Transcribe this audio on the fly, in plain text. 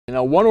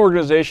Now, one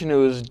organization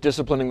who is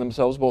disciplining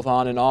themselves both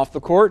on and off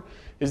the court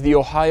is the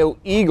Ohio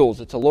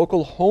Eagles. It's a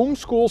local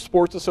homeschool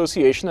sports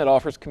association that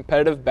offers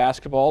competitive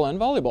basketball and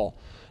volleyball.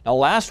 Now,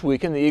 last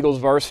weekend, the Eagles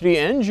varsity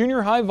and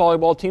junior high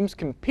volleyball teams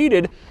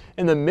competed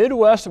in the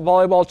Midwest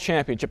Volleyball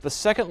Championship, the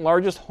second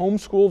largest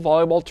homeschool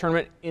volleyball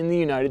tournament in the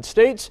United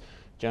States.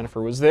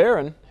 Jennifer was there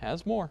and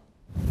has more.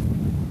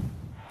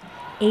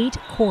 8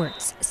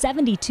 courts,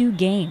 72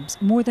 games,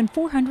 more than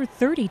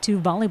 432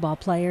 volleyball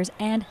players,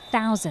 and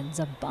thousands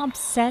of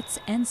bumps, sets,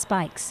 and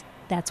spikes.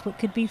 That's what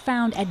could be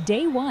found at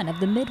day 1 of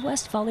the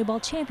Midwest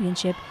Volleyball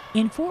Championship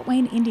in Fort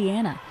Wayne,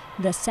 Indiana,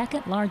 the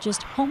second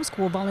largest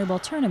homeschool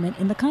volleyball tournament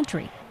in the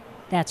country.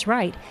 That's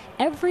right,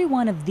 every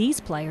one of these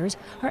players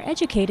are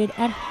educated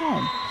at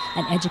home,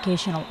 an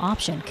educational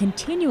option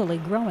continually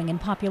growing in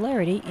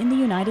popularity in the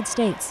United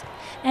States.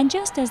 And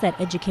just as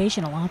that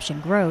educational option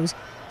grows,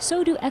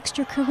 so do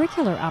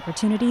extracurricular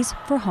opportunities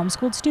for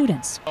homeschooled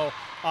students.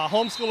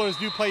 Homeschoolers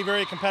do play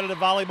very competitive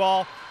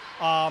volleyball.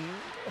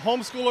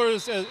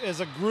 Homeschoolers as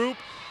a group,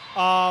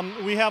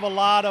 we have a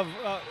lot of,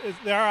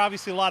 there are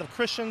obviously a lot of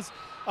Christians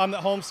that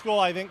homeschool.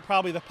 I think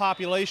probably the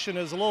population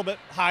is a little bit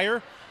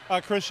higher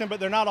Christian, but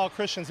they're not all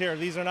Christians here.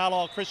 These are not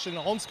all Christian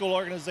homeschool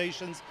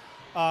organizations,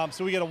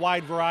 so we get a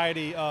wide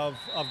variety of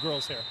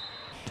girls here.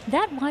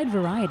 That wide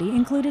variety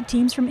included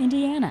teams from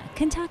Indiana,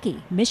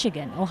 Kentucky,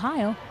 Michigan,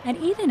 Ohio, and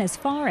even as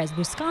far as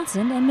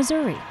Wisconsin and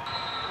Missouri.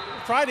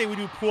 Friday we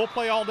do pool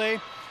play all day,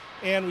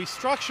 and we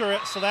structure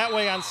it so that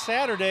way on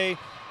Saturday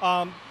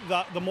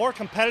the more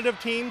competitive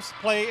teams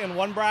play in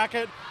one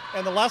bracket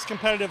and the less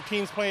competitive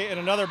teams play in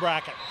another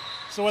bracket.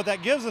 So what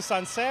that gives us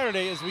on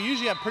Saturday is we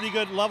usually have pretty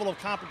good level of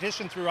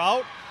competition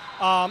throughout.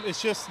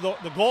 It's just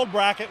the gold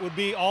bracket would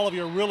be all of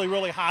your really,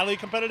 really highly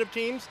competitive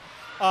teams.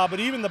 But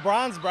even the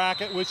bronze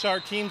bracket, which are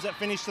teams that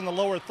finished in the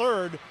lower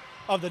third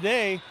of the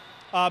day,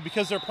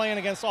 because they're playing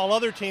against all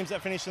other teams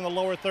that finished in the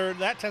lower third,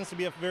 that tends to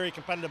be a very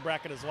competitive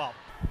bracket as well.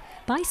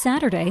 By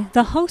Saturday,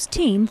 the host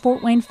team,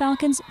 Fort Wayne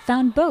Falcons,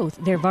 found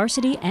both their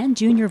varsity and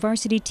junior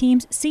varsity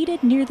teams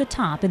seated near the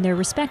top in their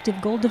respective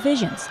gold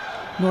divisions.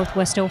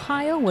 Northwest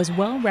Ohio was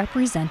well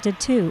represented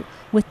too,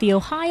 with the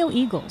Ohio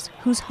Eagles,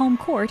 whose home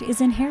court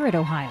is in Harrod,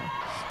 Ohio.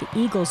 The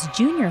Eagles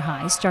junior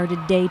high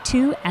started day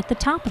 2 at the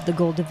top of the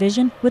gold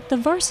division, with the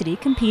varsity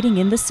competing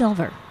in the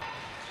silver.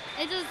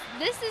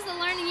 This is a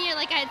learning year,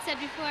 like I had said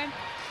before.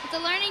 It's a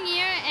learning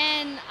year,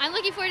 and I'm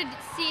looking forward to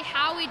see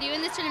how we do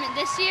in this tournament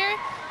this year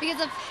because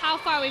of how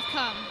far we've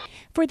come.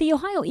 For the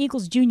Ohio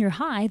Eagles junior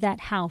high, that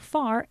how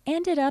far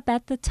ended up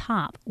at the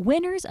top,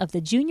 winners of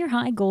the junior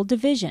high gold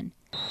division.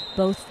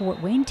 Both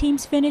Fort Wayne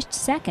teams finished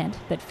second,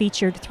 but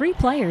featured 3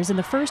 players in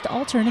the first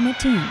all-tournament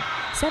team.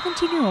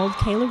 17-year-old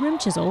Kayla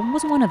Rimchisel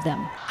was one of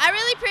them. I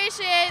really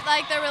appreciate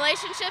the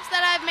relationships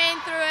that I've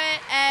made through it,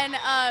 and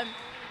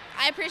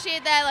I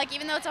appreciate that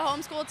even though it's a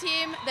homeschool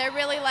team, they're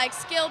really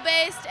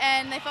skill-based,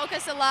 and they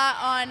focus a lot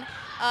on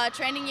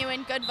training you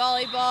in good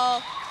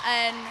volleyball.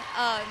 And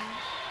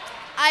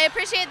I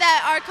appreciate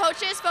that our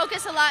coaches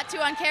focus a lot too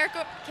on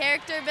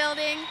character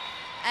building,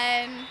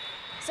 and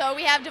so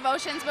we have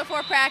devotions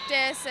before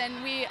practice,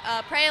 and we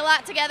pray a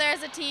lot together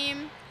as a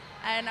team.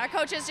 And our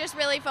coaches just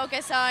really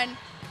focus on,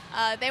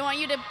 they want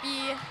you to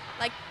be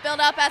built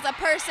up as a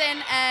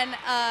person and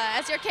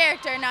as your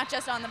character, not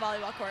just on the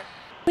volleyball court.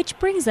 Which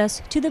brings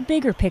us to the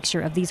bigger picture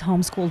of these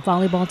homeschooled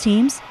volleyball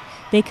teams.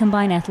 They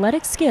combine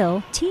athletic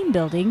skill, team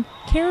building,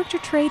 character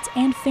traits,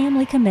 and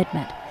family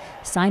commitment.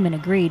 Simon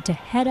agreed to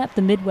head up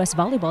the Midwest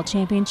Volleyball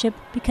Championship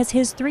because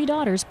his 3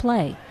 daughters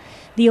play.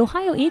 The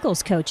Ohio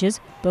Eagles coaches,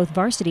 both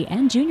varsity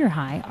and junior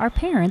high, are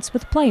parents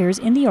with players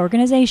in the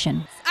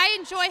organization. I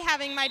enjoy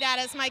having my dad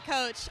as my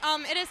coach.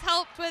 It has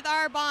helped with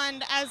our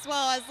bond as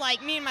well as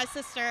me and my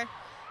sister.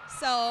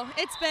 So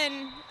it's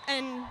been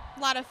a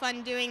lot of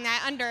fun doing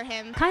that under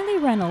him.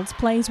 Kylie Reynolds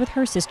plays with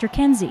her sister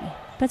Kenzie,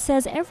 but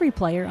says every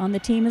player on the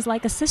team is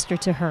like a sister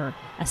to her,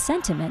 a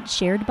sentiment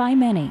shared by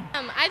many.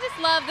 I just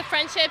love the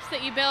friendships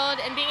that you build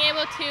and being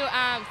able to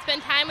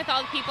spend time with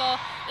all the people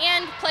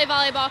and play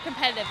volleyball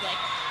competitively.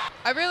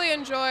 I really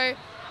enjoy,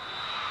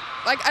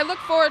 I look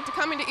forward to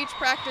coming to each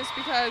practice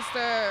because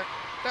they're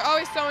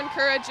always so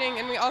encouraging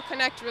and we all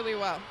connect really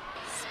well.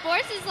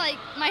 Sports is my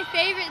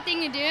favorite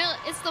thing to do.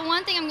 It's the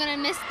one thing I'm going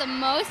to miss the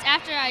most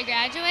after I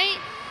graduate.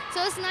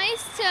 So it's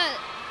nice to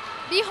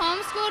be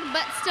homeschooled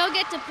but still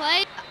get to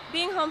play.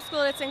 Being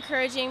homeschooled, it's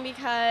encouraging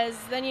because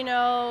then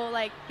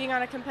being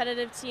on a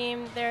competitive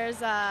team,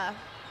 there's a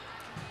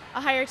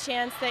higher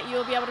chance that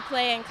you'll be able to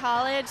play in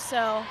college,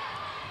 so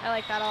I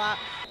like that a lot.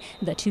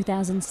 The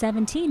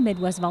 2017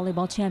 Midwest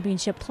Volleyball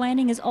Championship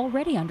planning is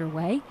already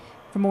underway.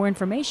 For more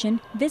information,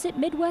 visit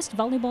Midwest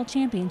Volleyball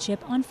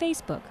Championship on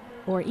Facebook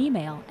or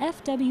email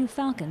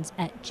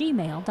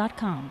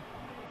fwfalcons@gmail.com.